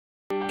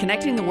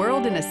Connecting the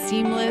world in a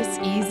seamless,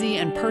 easy,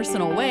 and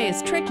personal way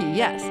is tricky,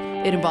 yes.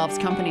 It involves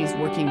companies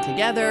working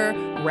together,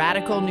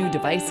 radical new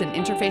device and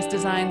interface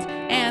designs,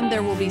 and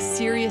there will be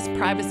serious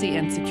privacy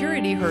and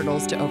security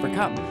hurdles to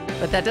overcome.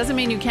 But that doesn't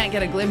mean you can't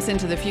get a glimpse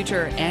into the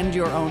future and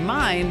your own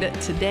mind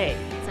today.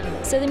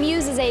 So the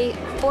Muse is a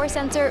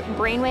 4-sensor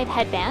brainwave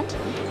headband.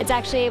 It's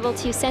actually able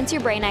to sense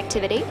your brain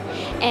activity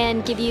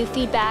and give you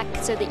feedback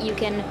so that you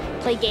can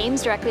play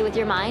games directly with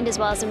your mind as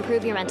well as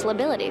improve your mental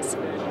abilities.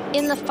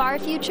 In the far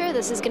future,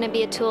 this is going to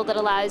be a tool that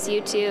allows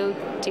you to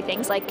do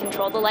things like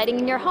control the lighting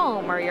in your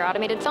home or your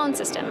automated phone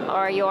system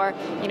or your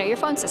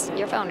phone system,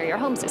 your phone or your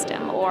home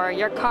system or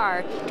your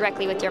car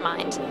directly with your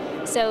mind.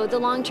 So the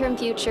long-term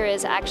future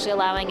is actually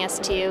allowing us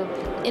to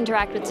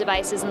interact with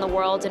devices in the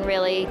world in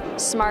really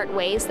smart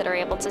ways that are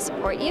able to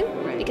support you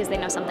because they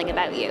know something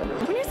about you.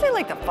 When you say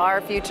like the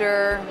far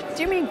future,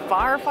 do you mean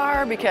far,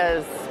 far?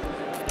 Because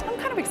I'm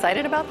kind of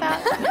excited about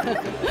that.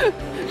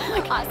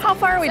 Like, awesome. How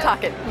far are we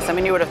talking? I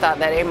mean, you would have thought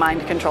that a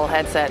mind control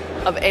headset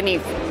of any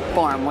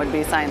form would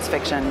be science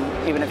fiction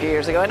even a few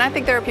years ago. And I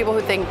think there are people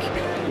who think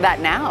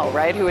that now,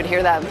 right? Who would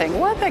hear that and think,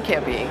 what, that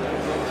can't be,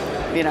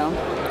 you know?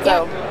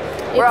 So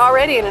we're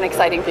already in an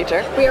exciting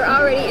future. We are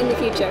already in the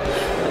future.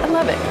 I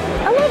love it.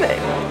 I love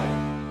it.